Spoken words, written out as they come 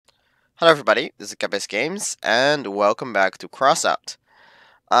Hello everybody, this is Capes Games, and welcome back to Crossout.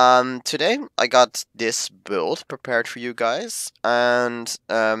 Today I got this build prepared for you guys, and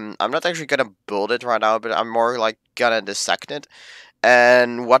I'm not actually gonna build it right now, but I'm more like gonna dissect it,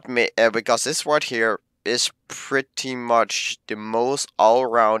 and because this right here is pretty much the most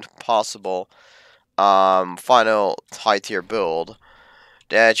all-around possible final high tier build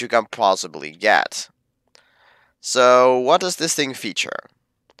that you can possibly get. So what does this thing feature?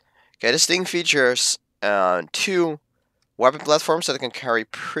 Okay, this thing features two weapon platforms that can carry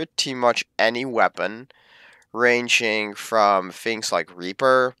pretty much any weapon, ranging from things like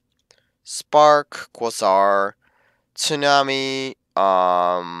Reaper, Spark, Quasar, Tsunami,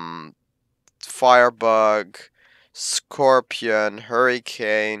 Firebug, Scorpion,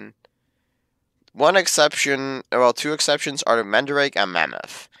 Hurricane. One exception, well, two exceptions are the Mandrake and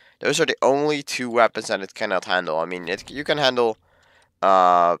Mammoth. Those are the only two weapons that it cannot handle. I mean, you can handle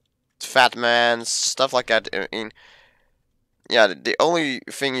Fat Man, stuff like that. I mean, yeah, the only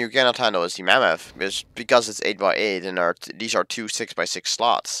thing you cannot handle is the mammoth, because it's 8x8 and these are two 6x6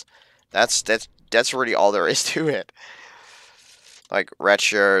 slots. That's really all there is to it. Like red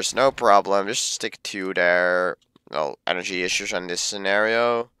shirts, no problem. Just stick two there. No energy issues in this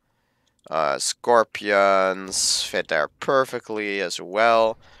scenario. Scorpions fit there perfectly as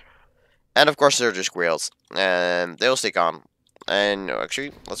well. And of course they're just grills, and they'll stick on. And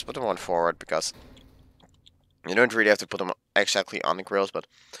actually, let's put them on forward because you don't really have to put them exactly on the grills, but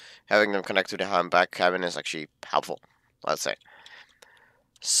having them connect to the back cabin is actually helpful, let's say.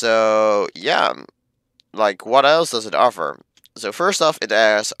 So, yeah, like, what else does it offer? So, first off, it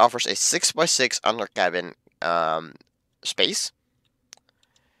offers a 6x6 under cabin space.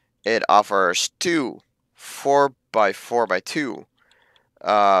 It offers two 4x4x2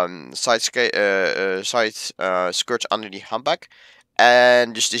 skirts under the humpback,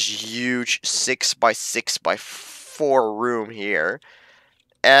 and just this huge 6x6x4 room here,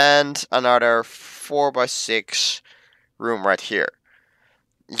 and another 4x6 room right here.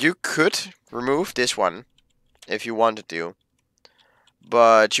 You could remove this one if you wanted to,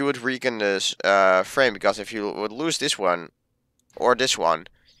 but you would weaken this frame, because if you would lose this one or this one,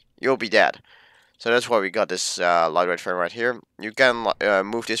 you'll be dead. So that's why we got this lightweight frame right here. You can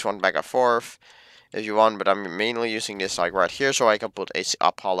move this one back and forth if you want, but I'm mainly using this like right here, so I can put a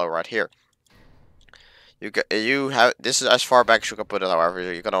Apollo right here. You have this is as far back as you can put it. However,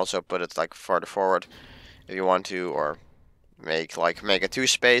 you can also put it like farther forward if you want to, or make a 2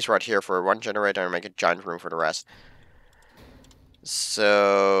 space right here for one generator and make a giant room for the rest.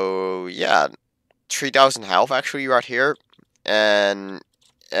 So yeah, 3000 health actually right here, and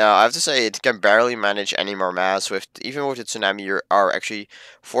I have to say it can barely manage any more mass. Even with the tsunami, you are actually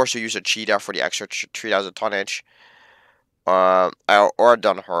forced to use a cheetah for the extra 3000 tonnage. Or a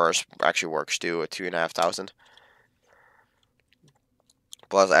dun horse actually works too at 2500.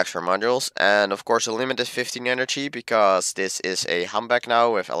 Plus extra modules, and of course the limit is 15 energy, because this is a humpback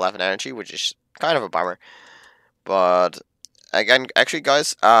now with 11 energy, which is kind of a bummer. But again, actually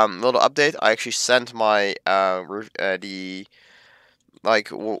guys, little update, I actually sent my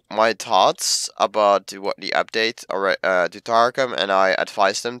my thoughts about what the update to Tarkham, and I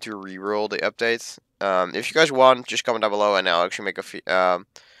advised them to reroll the update. If you guys want, just comment down below and I'll actually make a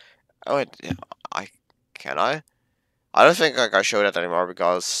oh wait, I can I don't think I show that anymore,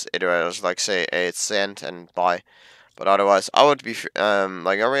 because it was like say a send and buy. But otherwise, I would be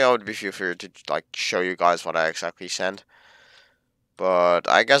normally I would be feel free to like show you guys what I exactly sent. But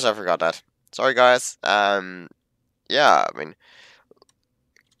I guess I forgot that. Sorry guys. Yeah, I mean,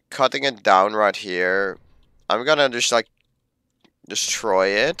 cutting it down right here, I'm gonna just like destroy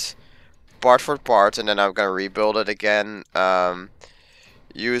it part for part, and then I'm gonna rebuild it again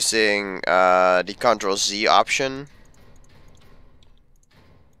using the Control Z option.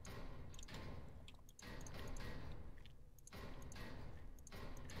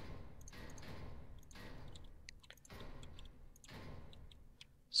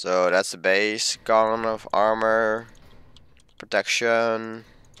 So that's the base, gone of armor, protection,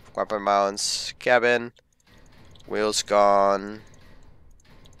 weapon mounts, cabin, wheels gone.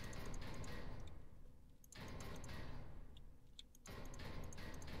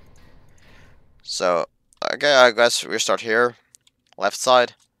 So, okay, I guess we start here, left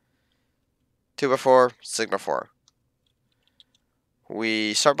side, 2x4, 6x4.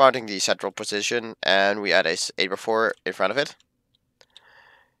 We start mounting the central position, and we add a 8x4 in front of it.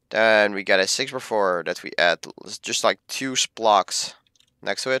 Then we get a 6x4 that we add just like 2 blocks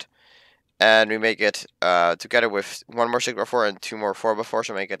next to it. And we make it together with one more 6x4 and 2 more 4x4,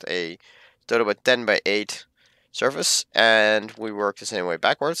 so make it a total of 10x8 surface. And we work the same way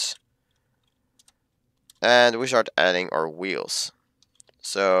backwards. And we start adding our wheels.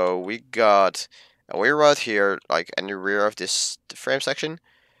 So we got a wheel rod here, like in the rear of this frame section,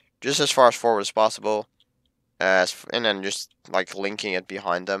 just as far as forward as possible, and then just like linking it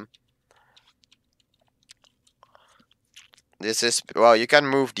behind them. This is, well, you can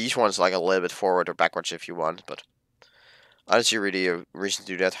move these ones like a little bit forward or backwards if you want, but I don't see really a reason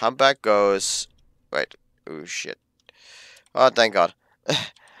to do that. Humpback goes, wait, oh shit. Oh, thank God.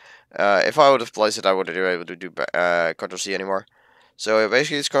 If I would have placed it, I wouldn't be able to do Ctrl C anymore. So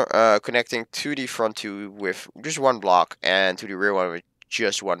basically, it's connecting to the front two with just one block, and to the rear one with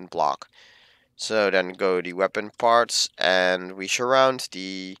just one block. So then go the weapon parts, and we surround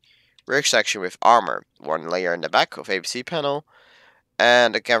the rear section with armor. One layer in the back of ABC panel,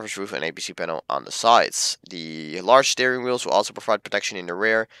 and a canvas roof and ABC panel on the sides. The large steering wheels will also provide protection in the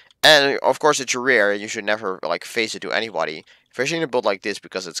rear, and of course it's your rear, and you should never like face it to anybody, especially in a build like this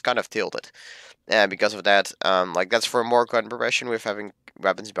because it's kind of tilted. And because of that, like that's for more gun progression with having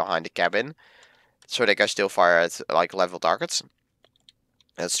weapons behind the cabin, so they can still fire at like level targets.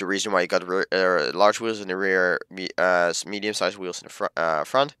 That's the reason why you got large wheels in the rear, medium-sized wheels in the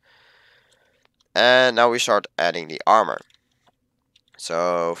front. And now we start adding the armor.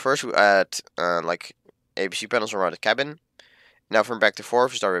 So first we add like ABC panels around the cabin. Now from back to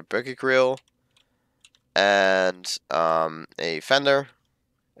forth, we start with bucket grill and a fender,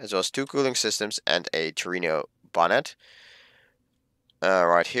 as well as two cooling systems and a Torino bonnet.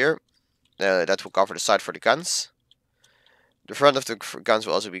 Right here, that will cover the side for the guns. The front of the guns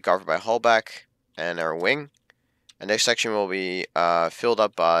will also be covered by a hullback and our wing. And this section will be filled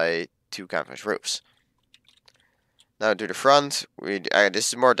up by two canvas roofs. Now to the front,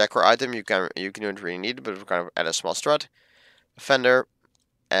 this is more decor item. You don't really need it, but we're going to add a small strut, a fender,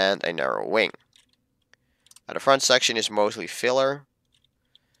 and a narrow wing. Now the front section is mostly filler.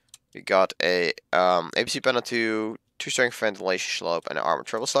 We got a ABC panel 2 strength ventilation slope, and an armor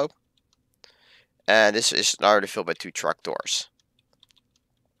travel slope. And this is already filled by two truck doors.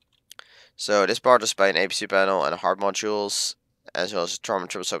 So this part is by an ABC panel and hard modules, as well as a armor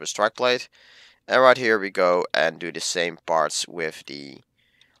travel slope and strike plate. And right here we go and do the same parts with the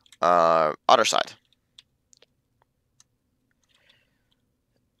other side.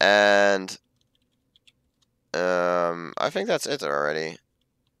 And I think that's it already.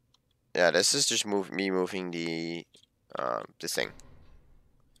 Yeah, this is just me moving the this thing.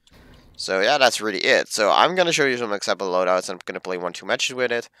 So yeah, that's really it. So I'm gonna show you some example loadouts. I'm gonna play 1-2 matches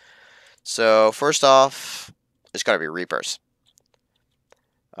with it. So first off, it's gotta be Reapers.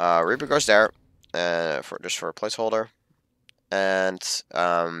 Reaper goes there, just for a placeholder, and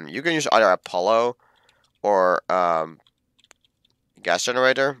you can use either Apollo or gas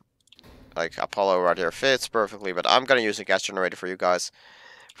generator. Like Apollo right here fits perfectly, but I'm gonna use a gas generator for you guys.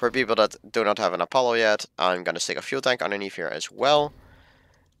 For people that do not have an Apollo yet, I'm gonna stick a fuel tank underneath here as well,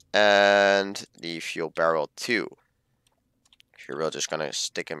 and the fuel barrel too. If you're just gonna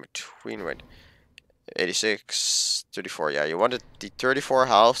stick in between, right? 86, 34. Yeah, you wanted the 34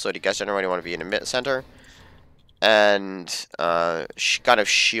 half, so the gas generator want to be in the mid center, and kind of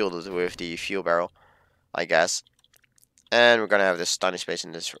shielded with the fuel barrel, I guess. And we're gonna have this tiny space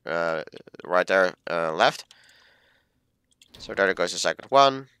in this right there left. So there goes the second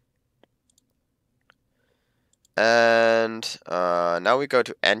one. And now we go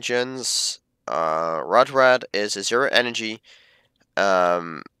to engines. Rod Red is a zero energy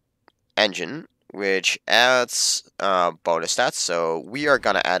engine, which adds bonus stats. So we are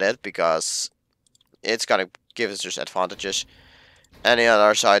gonna add it because it's gonna give us just advantages. And on the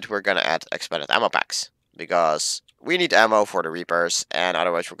other side, we're gonna add expanded ammo packs because we need ammo for the Reapers, and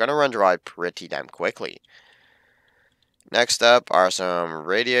otherwise we're gonna run dry pretty damn quickly. Next up are some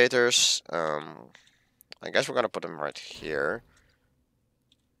radiators. I guess we're gonna put them right here,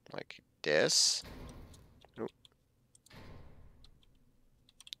 like this. Nope.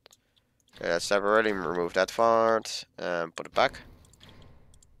 Okay, that's separating. Remove that part and put it back.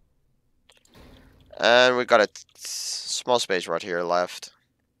 And we got a small space right here left.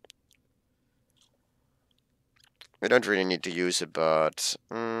 We don't really need to use it, but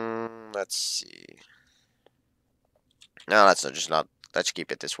let's see. No, let's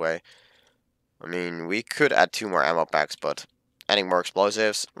keep it this way. I mean, we could add 2 more ammo packs, but adding more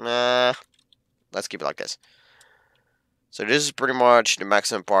explosives, nah. Let's keep it like this. So this is pretty much the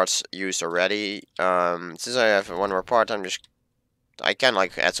maximum parts used already. Since I have one more part, I can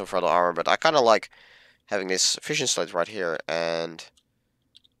like add some frontal armor, but I kind of like having this fission slate right here, and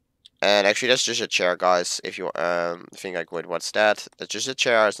actually that's just a chair, guys. If you think like, wait, what's that? That's just a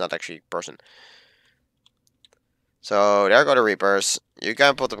chair. It's not actually a person. So there go the Reapers. You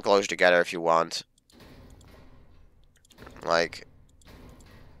can put them close together if you want. Like,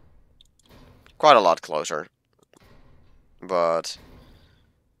 quite a lot closer. But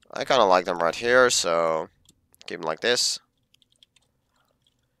I kind of like them right here, so keep them like this.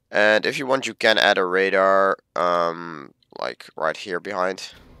 And if you want, you can add a radar, like right here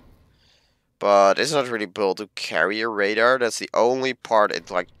behind. But it's not really built to carry a radar. That's the only part it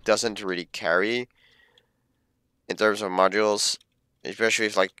like doesn't really carry in terms of modules. Especially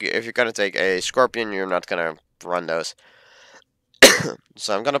if you're gonna take a Scorpion, you're not gonna run those.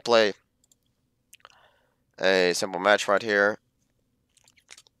 So I'm gonna play a simple match right here.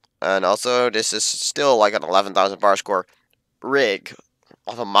 And also, this is still like an 11,000 bar score rig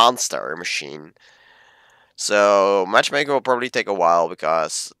of a monster machine. So matchmaking will probably take a while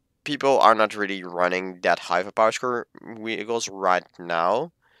because people are not really running that high of a power score vehicles right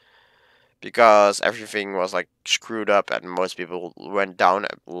now. Because everything was like screwed up and most people went down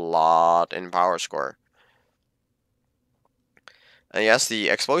a lot in power score. And yes, the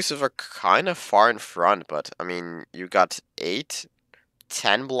explosives are kind of far in front, but I mean, you got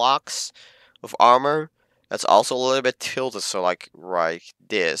 10 blocks of armor. That's also a little bit tilted, so like right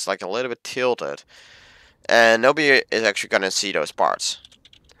this, like a little bit tilted. And nobody is actually gonna see those parts.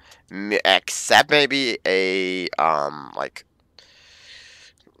 Except maybe a, like,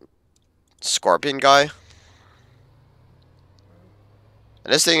 Scorpion guy.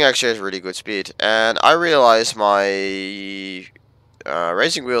 And this thing actually has really good speed. And I realize my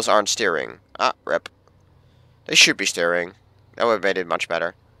racing wheels aren't steering. Ah, rip. They should be steering. That would have made it much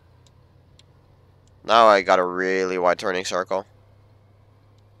better. Now I got a really wide turning circle.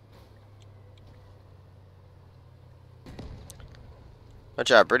 Good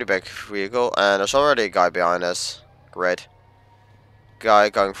job, pretty big vehicle. And there's already a guy behind us. Great. Guy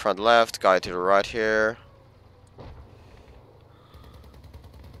going front left, guy to the right here.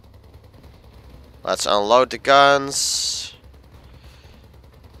 Let's unload the guns.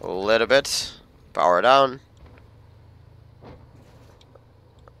 A little bit. Power down.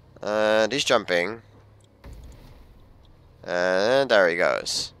 And he's jumping. And there he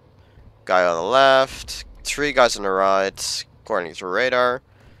goes. Guy on the left. 3 guys on the right. According to radar.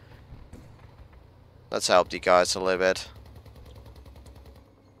 Let's help the guys a little bit.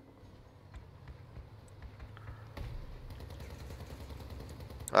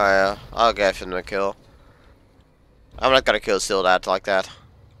 Oh yeah, I'll give him a kill. I'm not gonna kill steal that like that.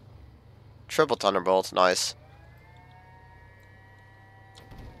 Triple Thunderbolt, nice.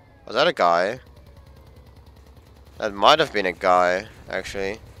 Was that a guy? That might have been a guy,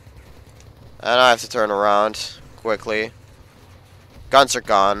 actually. And I have to turn around quickly. Guns are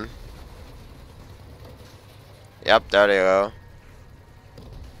gone. Yep, there they go.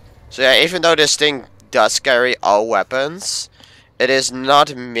 So yeah, even though this thing does carry all weapons, it is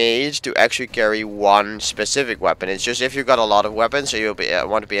not made to actually carry one specific weapon. It's just if you got a lot of weapons, so you'll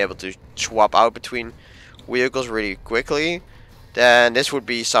want to be able to swap out between vehicles really quickly, then this would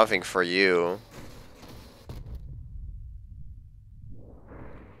be something for you.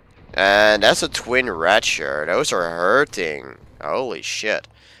 And that's a twin Ratcher. Those are hurting. Holy shit.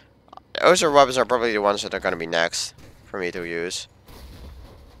 Those are weapons are probably the ones that are gonna be next for me to use.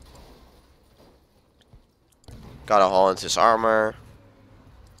 Got a hole into his armor.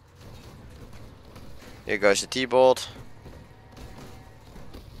 Here goes the T-bolt.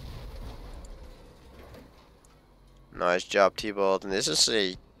 Nice job, T-bolt. And this is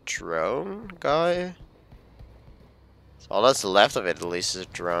a drone guy. So all that's left of it, at least, is a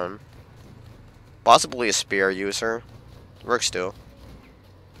drone. Possibly a spear user. Works still.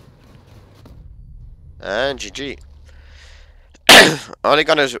 And GG. Only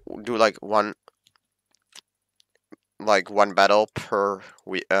gonna do like one battle per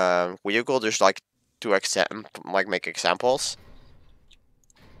vehicle. Just like to make examples.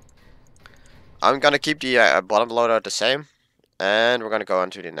 I'm gonna keep the bottom loadout the same, and we're gonna go on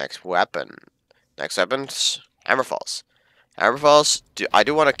to the next weapon. Next weapon's Hammerfalls. Hammerfalls, I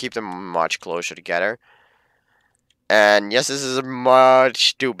do want to keep them much closer together. And yes, this is a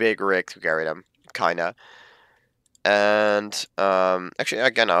much too big rig to carry them, kinda. And actually,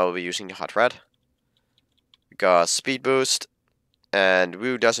 again, I will be using the hot red because speed boost, and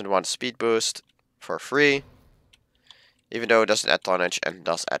who doesn't want speed boost for free? Even though it doesn't add tonnage and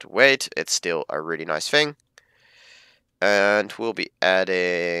does add weight, it's still a really nice thing. And we'll be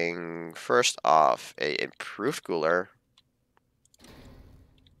adding, first off, a improved cooler.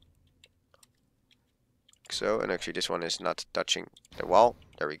 So, and actually this one is not touching the wall.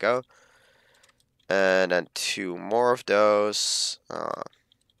 There we go. And then 2 more of those.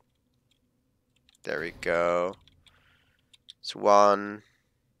 There we go. It's 1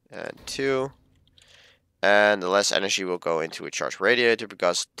 and 2. And the less energy will go into a charged radiator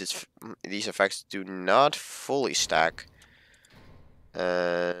because these effects do not fully stack.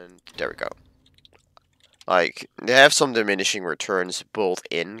 And there we go. Like, they have some diminishing returns built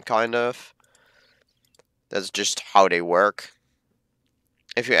in, kind of. That's just how they work.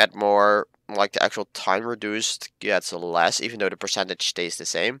 If you add more, like the actual time reduced gets less, even though the percentage stays the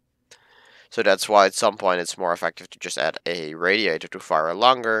same. So that's why at some point it's more effective to just add a radiator to fire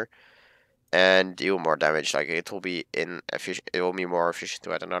longer and deal more damage. Like, it will be inefficient. It will be more efficient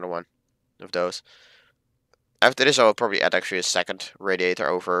to add another one of those. After this, I will probably add actually a second radiator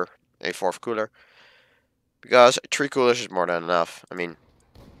over a fourth cooler, because 3 coolers is more than enough. I mean,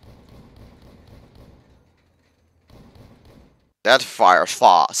 that fires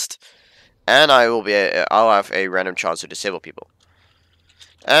fast, and I'll have a random chance to disable people.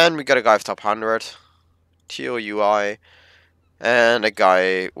 And we got a guy of top 100, teal UI, and a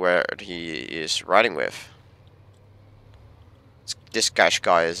guy where he is riding with. This cash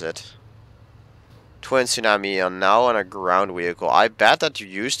guy, is it? Twin Tsunami are now on a ground vehicle. I bet that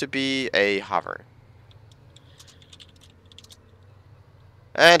used to be a hover.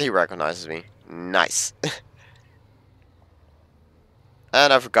 And he recognizes me. Nice.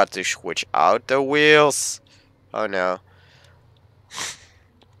 And I forgot to switch out the wheels. Oh no.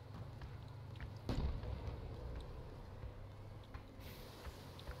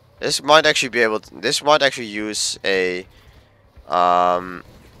 This might actually be able to, this might actually use a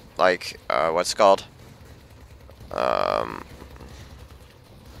what's it called? Ah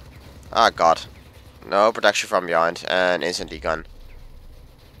god. No protection from behind and instant degun.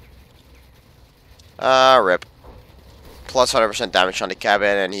 Rip. Plus 100% damage on the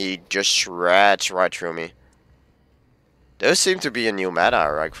cabin, and he just shreds right through me. Those seem to be a new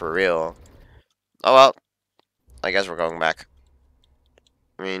meta, like for real. Oh well, I guess we're going back.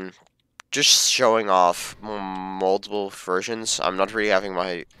 I mean, just showing off multiple versions. I'm not really having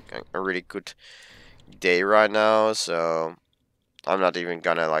a really good day right now, so I'm not even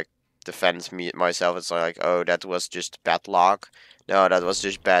gonna like defend myself. It's like, oh, that was just bad luck. No, that was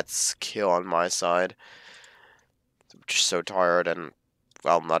just bad skill on my side. I'm just so tired and,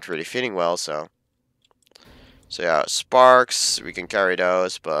 well, not really feeling well, so yeah, sparks, we can carry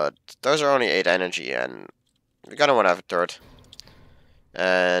those, but those are only 8 energy, and we kind of want to have a turret.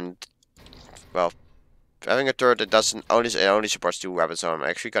 And, well, having a turret, it only supports 2 weapons, so I'm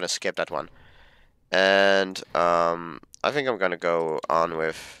actually gonna skip that one. And I think I'm gonna go on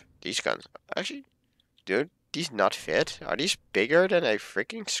with these guns. Actually, dude, these not fit. Are these bigger than a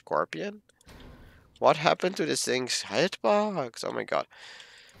freaking scorpion? What happened to this thing's hitbox? Oh my god.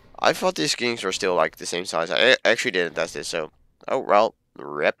 I thought these things were still like the same size. I actually didn't test this, so oh well,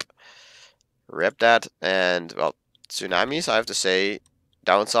 rip that. And well, tsunamis, I have to say,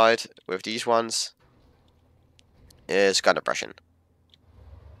 downside with these ones is gun depression.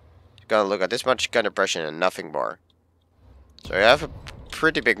 You're gonna look at this much gun depression and nothing more. So you have a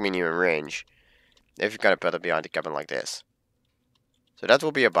pretty big minimum range if you're gonna put it behind the cabin like this. So that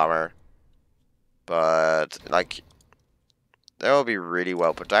will be a bummer, but like, they will be really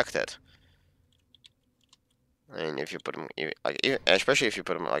well protected. I mean, if you put them, especially if you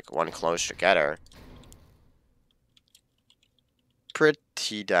put them like one close together,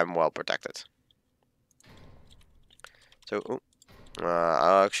 pretty damn well protected. So,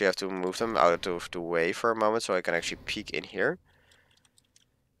 I'll actually have to move them out of the way for a moment so I can actually peek in here.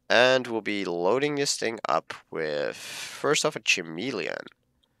 And we'll be loading this thing up with, first off, a chameleon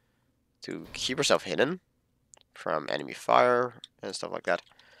to keep herself hidden from enemy fire and stuff like that.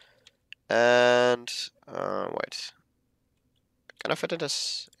 And, wait. Can I fit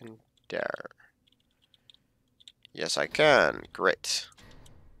this in there? Yes, I can. Great.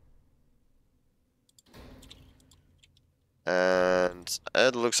 And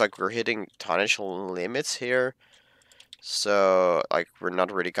it looks like we're hitting tonnage limits here. So, like, we're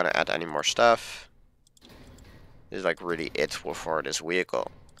not really gonna add any more stuff. This is, like, really it for this vehicle.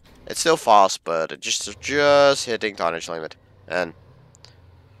 It's still fast, but it just hitting tonnage limit. And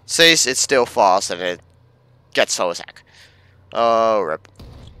says it's still fast, and it gets so attack. Oh, rip.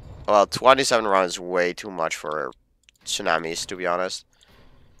 Well, 27 rounds is way too much for tsunamis, to be honest.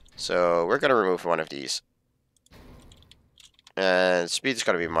 So, we're gonna remove one of these. And speed is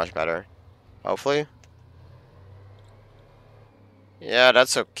gonna be much better. Hopefully. Yeah,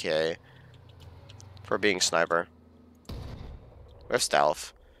 that's okay. For being sniper. With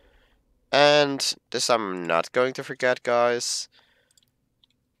stealth. And this I'm not going to forget, guys.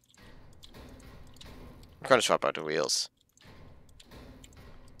 I'm gonna swap out the wheels.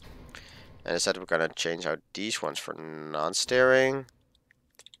 And instead we're gonna change out these ones for non-steering.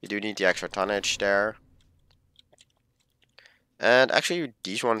 You do need the extra tonnage there. And actually,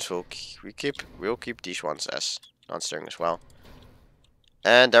 these ones we'll keep these ones as non-steering as well.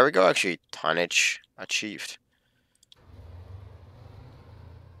 And there we go. Actually, tonnage achieved.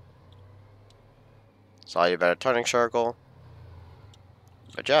 Slightly better turning circle.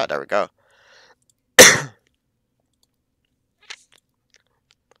 But yeah, there we go.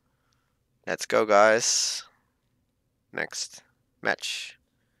 Let's go, guys. Next match.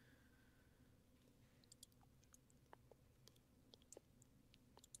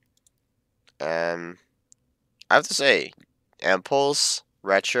 I have to say, Impulse,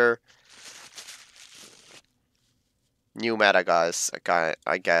 Retcher, new meta, guys.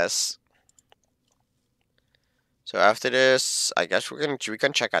 I guess. So after this, I guess we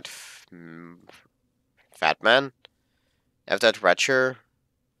can check out Fatman. After that, Retcher,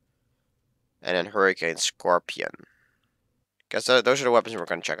 and then Hurricane Scorpion. Guess those are the weapons we're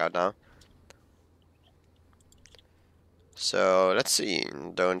gonna check out now. So let's see.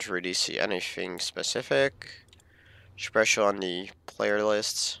 Don't really see anything specific, special on the player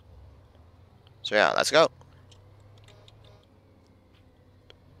lists. So yeah, let's go.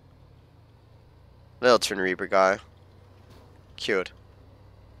 Little Twin Reaper guy. Cute.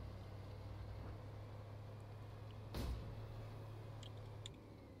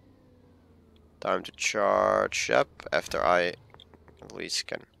 Time to charge up after I at least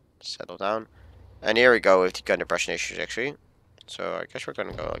can settle down. And here we go with the gun depression issues actually. So I guess we're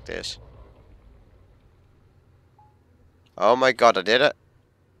gonna go like this. Oh my god, I did it.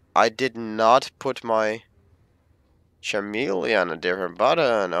 I did not put my chameleon on a different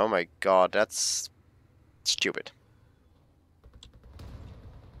button. Oh my god, that's stupid.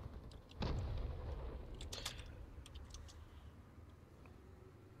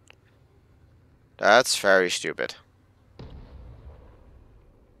 That's very stupid.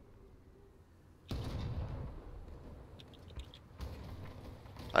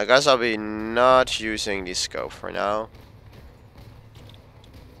 I guess I'll be not using the scope for now.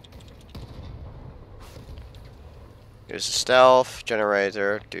 Use the stealth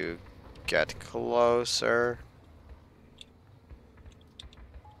generator to get closer.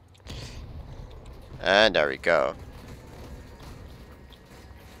 And there we go.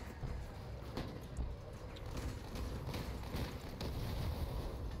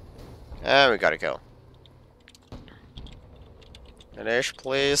 And we got a kill. Finish,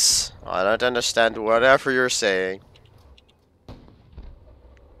 please. I don't understand whatever you're saying.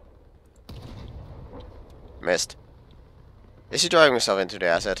 Missed. Is he driving himself into the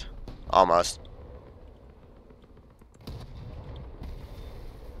asset? Almost.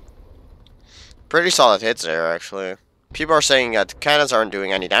 Pretty solid hits there, actually. People are saying that cannons aren't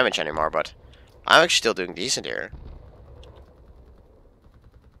doing any damage anymore, but I'm actually still doing decent here.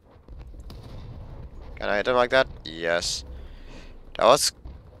 Can I hit him like that? Yes. That was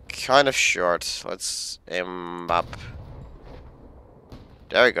kind of short. Let's aim up.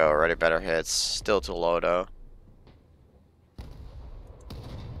 There we go, already better hits. Still too low though.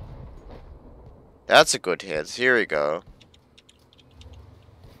 That's a good hit. Here we go.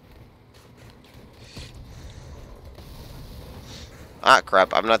 Ah,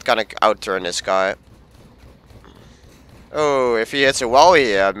 crap. I'm not gonna outturn this guy. Oh, if he hits a wall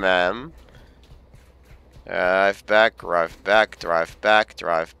here, man. Drive back, drive back, drive back,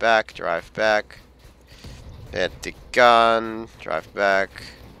 drive back, drive back. Hit the gun, drive back.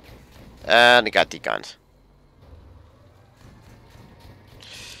 And he got degunned.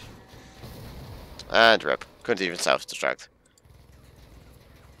 And rip. Couldn't even self-destruct.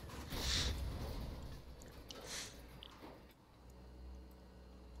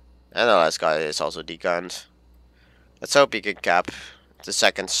 And the last guy is also degunned. Let's hope he can cap the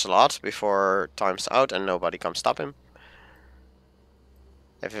second slot before time's out and nobody comes stop him.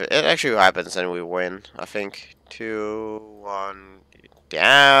 If it actually happens, then we win. I think 2-1.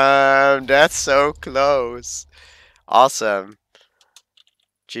 Damn, that's so close. Awesome.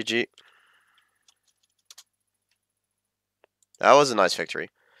 GG. That was a nice victory.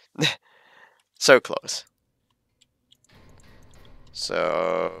 So close.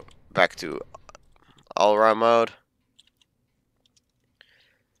 So back to all-round mode.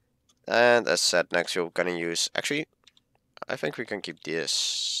 And as said, next we're gonna use... Actually, I think we can keep this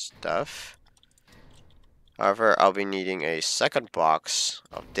stuff. However, I'll be needing a second box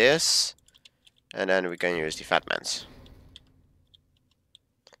of this. And then we can use the Fatmans.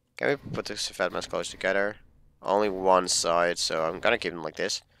 Can we put the Fatmans close together? Only one side, so I'm gonna keep them like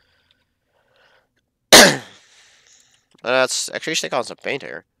this. Let's actually stick on some paint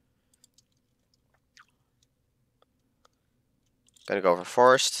here. Gonna go for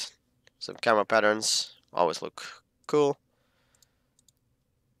forest. Some camo patterns. Always look cool.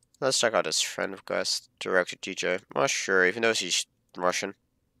 Let's check out his friend request. Directed DJ. Not sure, even though he's Russian.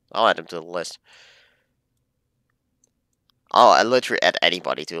 I'll add him to the list. I'll literally add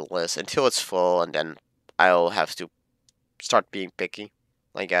anybody to the list until it's full, and then I'll have to start being picky,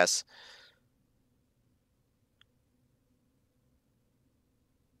 I guess.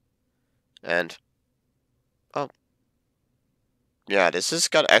 And oh, yeah, this is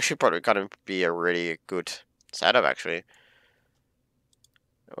actually probably gonna be a really good setup actually.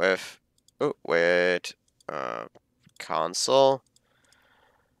 With uh console.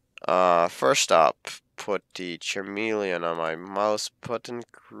 First up, put the chameleon on my mouse button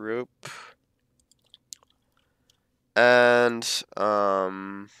group. And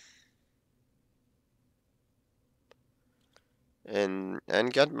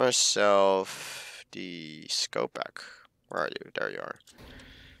and get myself the scope back. Where are you? There you are.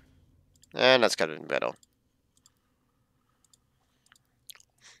 And let's get it in the middle.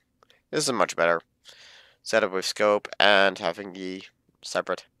 This is much better. Setup with scope and having the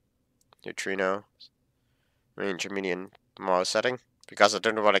separate neutrino chameleon mouse setting. Because I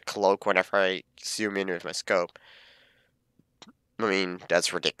don't want to cloak whenever I zoom in with my scope. I mean,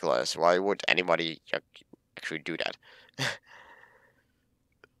 that's ridiculous. Why would anybody actually do that?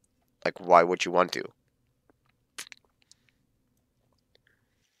 Like, why would you want to?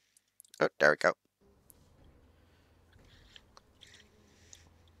 Oh, there we go.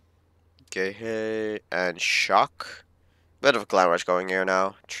 Okay, hey, and shock. Bit of a glam rush going here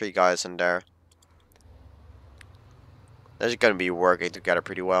now. 3 guys in there. They're gonna be working together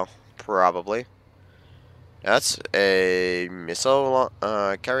pretty well. Probably. That's a missile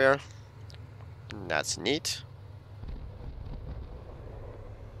carrier. That's neat.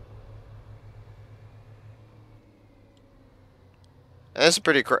 And this is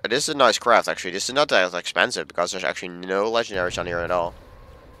this is a nice craft actually. This is not that expensive because there's actually no legendaries on here at all.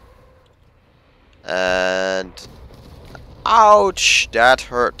 And ouch, that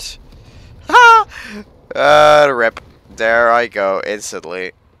hurt. Rip. There I go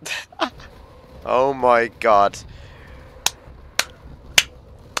instantly. Oh my god.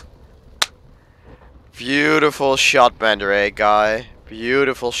 Beautiful shot, mandrake guy.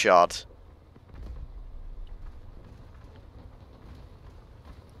 Beautiful shot.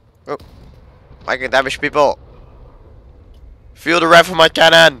 Oh, I can damage people. Feel the wrath of my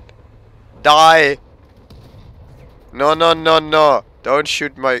cannon. Die. No, no, no, no. Don't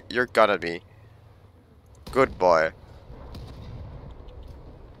shoot your gun at me. Good boy.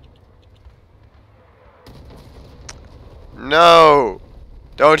 No.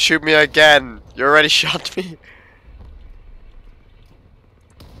 Don't shoot me again. You already shot me.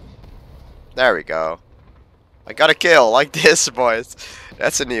 There we go. I got a kill like this, boys.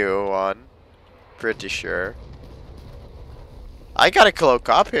 That's a new one. Pretty sure. I got a cloak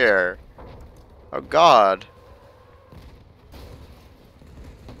up here. Oh god.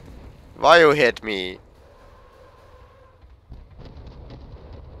 Why you hit me?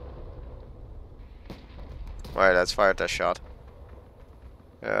 Alright, let's fire that shot.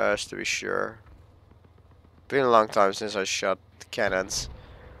 Just to be sure. Been a long time since I shot the cannons.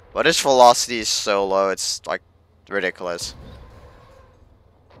 But its velocity is so low, it's like ridiculous.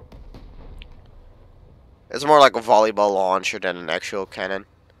 It's more like a volleyball launcher than an actual cannon.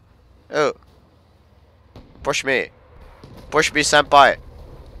 Oh. Push me. Push me, senpai.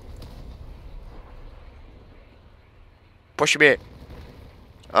 Push me.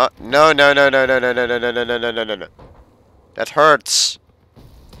 No, no, no, no, no, no, no, no, no, no, no, no, no, no. That hurts.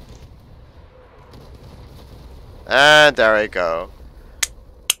 And there we go.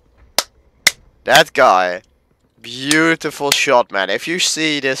 That guy. Beautiful shot, man. If you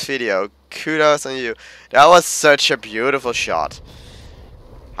see this video, kudos on you. That was such a beautiful shot.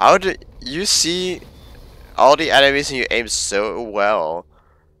 How did you see all the enemies and you aim so well?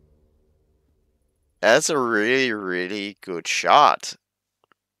 That's a really, really good shot.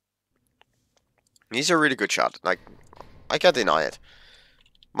 He's a really good shot. Like, I can't deny it.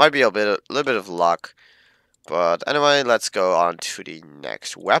 Might be a little bit of luck. But anyway, let's go on to the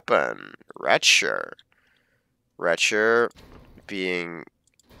next weapon. Ratcher. Ratcher being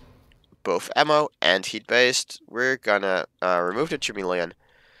both ammo and heat based. We're gonna remove the chameleon.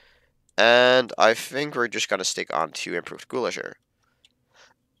 And I think we're just gonna stick on to improved Goulasher.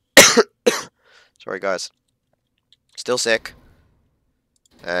 Sorry guys. Still sick.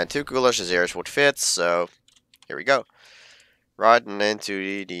 And 2 Goulasher's ears would fit, so here we go. Right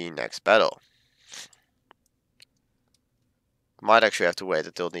into the next battle. Might actually have to wait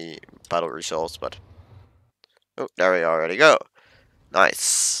until the battle results, but... Oh, there we already go.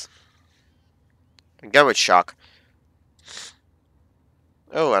 Nice. Again with shock.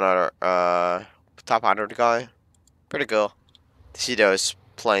 Oh, another top 100 guy. Pretty cool to see those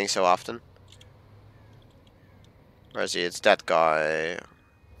playing so often. Where is he? It's that guy.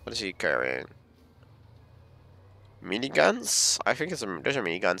 What is he carrying? Miniguns? I think those are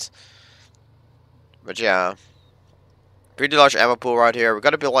miniguns. But yeah. Pretty large ammo pool right here. We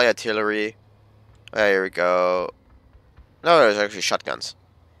got a bit light artillery. There we go. No, there's actually shotguns.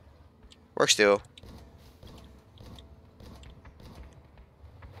 Works too.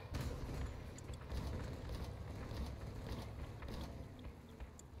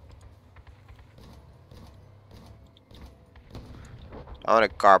 I want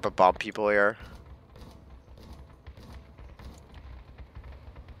to carpet bomb people here.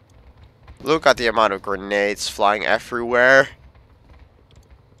 Look at the amount of grenades flying everywhere.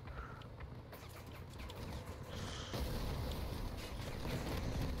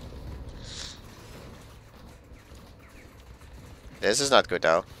 This is not good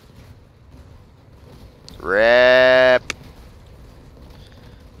though. Rip.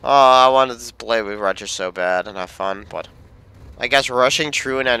 Oh, I wanted to play with Roger so bad and have fun, but I guess rushing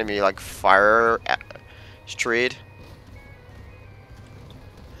through an enemy like fire street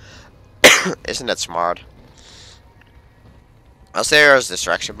isn't that smart. I'll say there's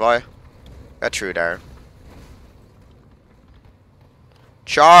distraction boy. Got through there.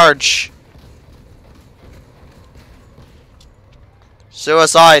 Charge!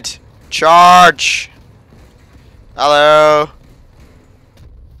 Suicide! Charge! Hello!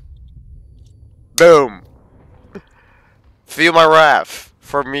 Boom! Feel my wrath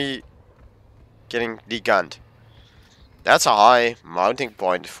for me getting degunned. That's a high mounting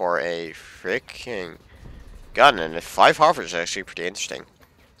point for a freaking gun, and the 5 Harvard is actually pretty interesting.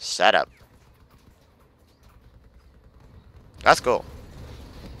 Setup. That's cool.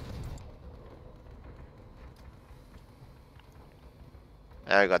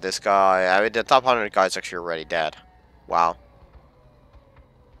 And I got this guy. I mean, the top 100 guy is actually already dead. Wow.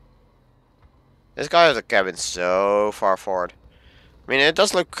 This guy has a cabin so far forward. I mean, it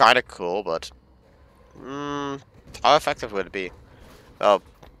does look kind of cool, but how effective would it be? Well,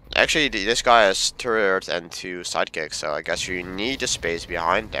 actually, this guy has turret and 2 sidekicks, so I guess you need the space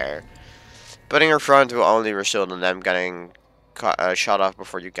behind there. Putting in front will only result in them getting shot off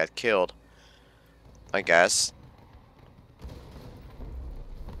before you get killed, I guess.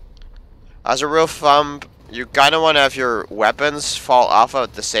 As a rule of thumb, you kind of want to have your weapons fall off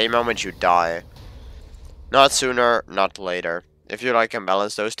at the same moment you die. Not sooner, not later. If you can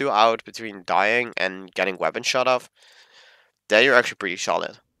balance those two out between dying and getting weapon shot off, then you're actually pretty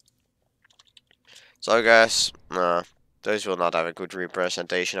solid. So I guess those will not have a good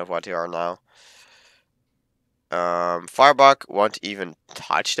representation of what they are now. Firebuck won't even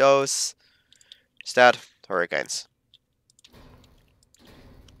touch those. Instead, hurricanes.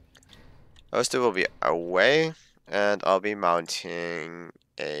 Those two will be away, and I'll be mounting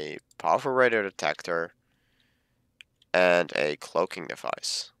a powerful radar detector and a cloaking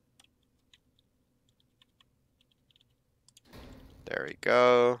device. There we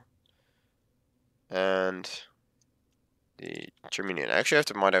go. And the Germanian. Actually,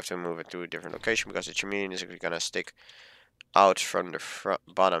 might have to move it to a different location because the Germanian is actually gonna stick out from the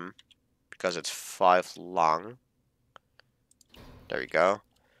bottom because it's 5 long. There we go.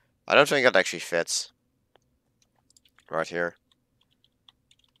 I don't think that actually fits right here.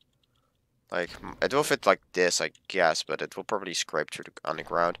 Like, it will fit like this, I guess, but it will probably scrape through on the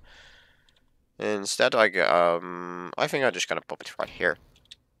ground. Instead, I think I'm just gonna pop it right here.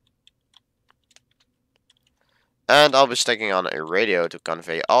 And I'll be sticking on a radio to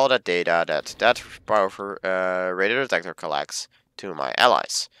convey all that data that powerful radio detector collects to my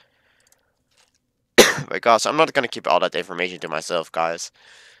allies. Because I'm not gonna keep all that information to myself, guys.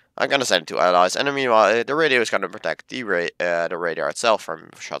 I'm gonna send it to allies, and meanwhile, the radio is gonna protect the radar itself from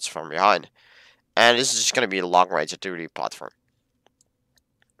shots from behind. And this is just gonna be a long-range artillery platform.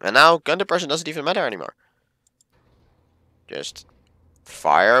 And now, gun depression doesn't even matter anymore. Just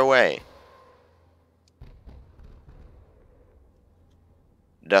fire away.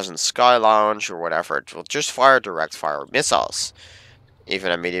 It doesn't sky launch or whatever. It will just fire direct fire missiles,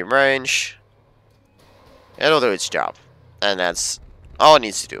 even at medium range. It'll do its job, and that's all it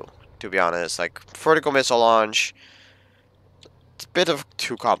needs to do. To be honest, like vertical missile launch, it's a bit of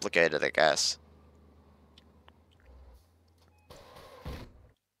too complicated, I guess.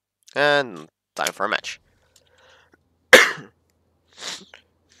 And time for a match.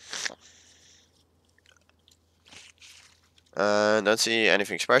 Don't see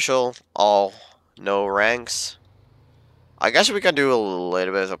anything special. All no ranks. I guess we can do a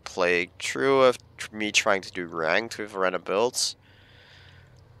little bit of a playthrough of me trying to do ranked with random builds.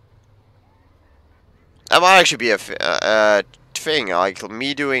 That might actually be a thing, like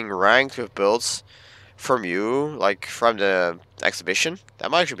me doing ranked with builds from you, like from the exhibition. That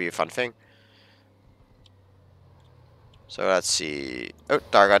might actually be a fun thing. So let's see. Oh,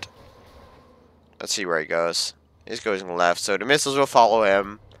 target. Let's see where he goes. He's going left, so the missiles will follow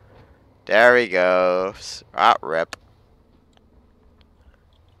him. There he goes. Ah, rip.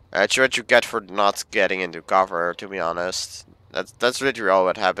 That's what you get for not getting into cover, to be honest. That's literally all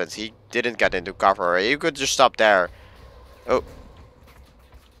what happens. He didn't get into cover. You could just stop there. Oh.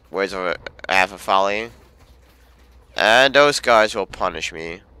 Wait for half a volley. And those guys will punish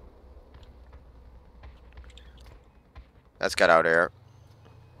me. Let's get out of here.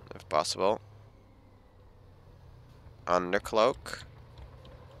 If possible. Undercloak.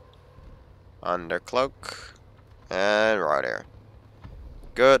 Undercloak. And right here.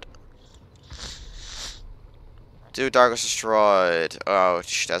 Good. 2 targets destroyed. Oh,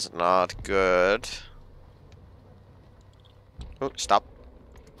 that's not good. Oh, stop.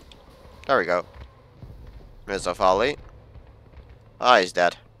 There we go. Missile volley. Ah, he's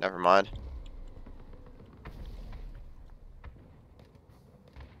dead. Never mind.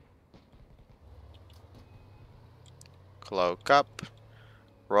 Cloak up.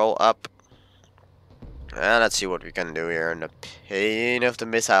 Roll up. And let's see what we can do here in the pain of the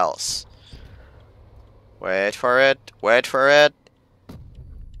missiles. Wait for it. Wait for it.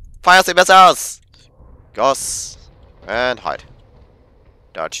 Fire the missiles! Goss. And hide.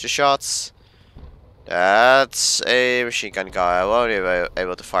 Dodge the shots. That's a machine gun guy. I won't be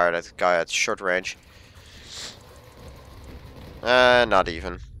able to fire that guy at short range. Not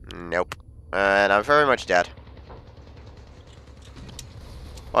even. Nope. And I'm very much dead.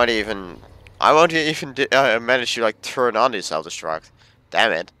 I won't even manage to like turn on the self-destruct.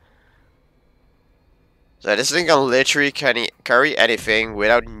 Damn it. So this thing can literally carry anything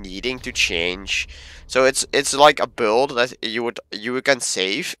without needing to change. So it's like a build that you can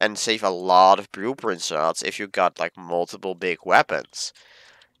save and save a lot of blueprint slots if you got like multiple big weapons.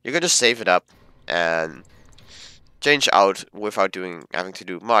 You can just save it up and change out without having to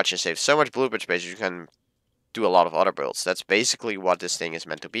do much and save so much blueprint space you can do a lot of other builds. That's basically what this thing is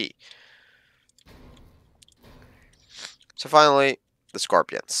meant to be. So finally, the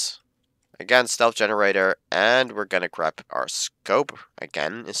scorpions. Again, stealth generator, and we're gonna grab our scope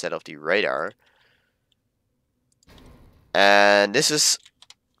again instead of the radar. And this is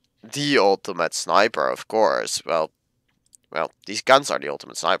the ultimate sniper, of course. Well, these guns are the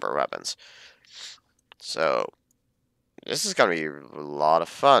ultimate sniper weapons. So this is gonna be a lot of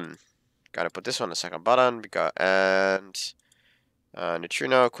fun. Gotta put this on the second button and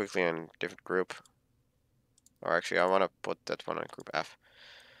neutrino quickly in a different group. Or actually, I want to put that one in group F.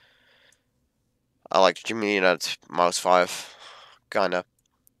 I like what you mean at mouse 5. Kinda.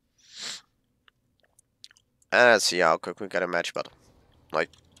 And let's see how quick we get a match, but like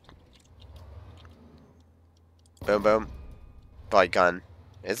boom boom. By gun.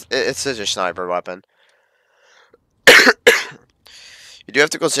 It's such a sniper weapon. You do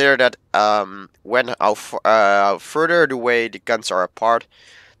have to consider that when how further away the guns are apart,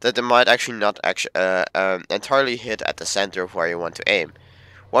 that they might actually not entirely hit at the center of where you want to aim.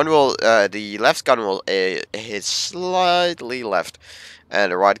 One will, the left gun will hit slightly left,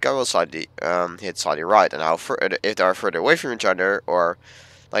 and the right gun will slightly hit slightly right. And if they are further away from each other, or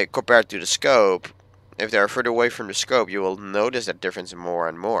like compared to the scope, if they are further away from the scope, you will notice that difference more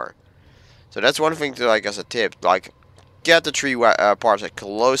and more. So that's one thing to like as a tip, like get the three parts as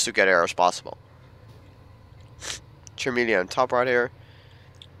close together as possible. Chameleon on top right here.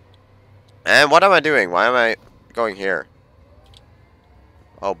 And what am I doing? Why am I going here?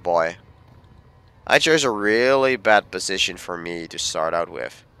 Oh boy. I chose a really bad position for me to start out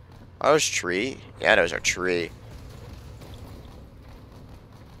with. Are those tree? Yeah, those are tree.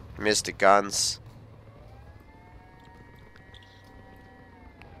 Missed the guns.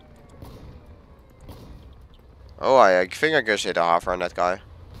 Oh, I think I could hit a half on that guy.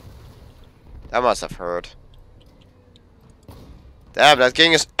 That must have hurt. Damn, that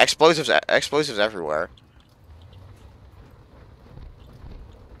king is explosives everywhere.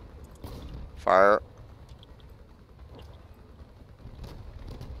 Fire.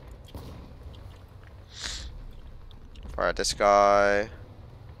 Fire at this guy.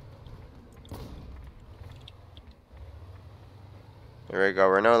 There we go.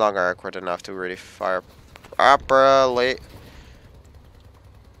 We're no longer accurate enough to really fire properly.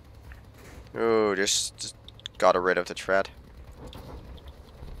 Ooh, just got rid of the threat.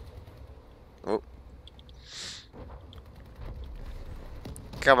 Ooh.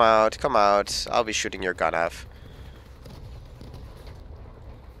 Come out, come out. I'll be shooting your gun off.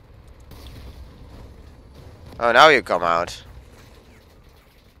 Oh, now you come out.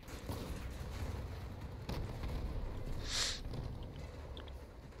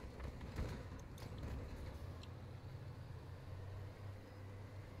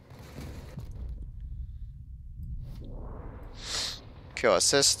 Kill a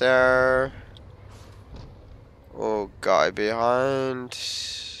sister. Oh, guy behind.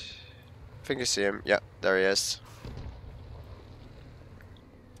 I think you see him. Yeah, there he is.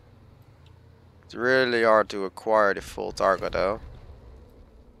 It's really hard to acquire the full target though.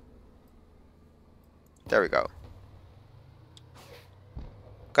 There we go.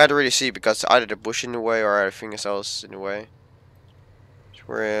 Can't really see because either the bush in the way or everything else in the way. It's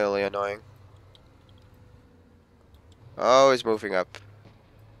really annoying. Oh, he's moving up.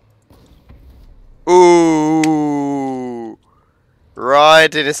 Ooh!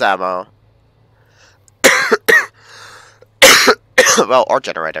 Right in his ammo. Well, or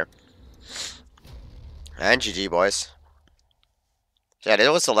generator. And GG, boys. Yeah,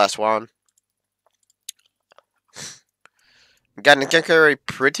 that was the last one. Again, you can carry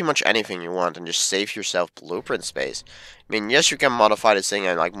pretty much anything you want and just save yourself blueprint space. I mean, yes, you can modify this thing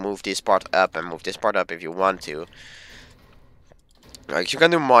and like move this part up and move this part up if you want to. Like you can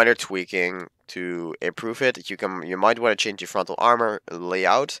do minor tweaking to improve it. You might want to change your frontal armor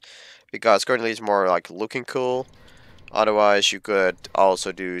layout because currently it's more like looking cool. Otherwise, you could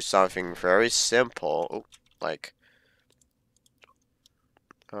also do something very simple, like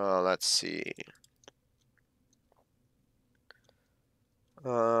let's see.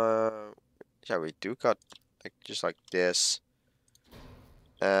 Yeah, we do got like just like this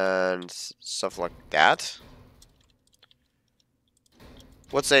and stuff like that.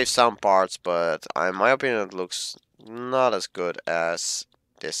 Would save some parts, but in my opinion, it looks not as good as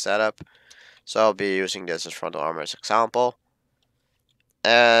this setup. So I'll be using this as frontal armor as example.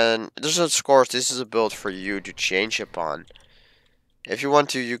 And this is, of course, this is a build for you to change upon. If you want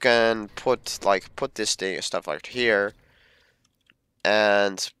to, you can put this thing stuff like here,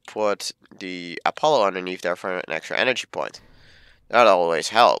 and put the Apollo underneath there for an extra energy point. That always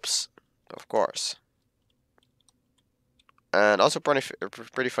helps, of course. And also pretty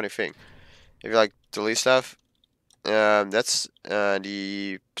funny thing. If you like delete stuff, that's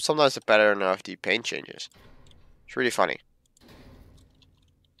sometimes the pattern of the paint changes. It's really funny.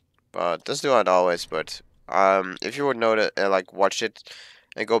 But doesn't do it always. But if you would notice, like watch it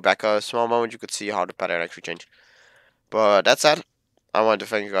and go back a small moment, you could see how the pattern actually changed. But that said, I want to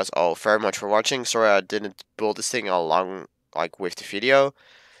thank you guys all very much for watching. Sorry I didn't build this thing along with the video.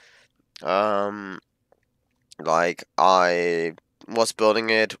 Like I was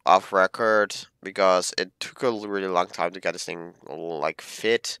building it off record because it took a really long time to get this thing like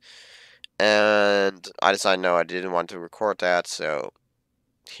fit, and I decided no, I didn't want to record that, so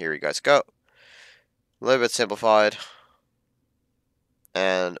here you guys go. A little bit simplified,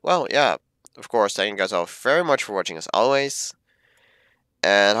 and well, yeah, of course, thank you guys all very much for watching as always.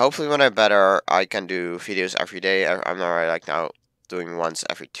 And hopefully when I'm better, I can do videos every day. I'm not right like now doing once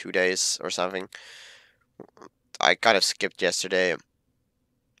every 2 days or something. I kind of skipped yesterday.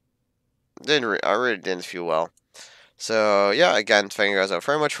 I really didn't feel well. So yeah, again, thank you guys all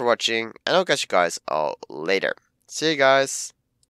very much for watching, and I'll catch you guys all later. See you guys.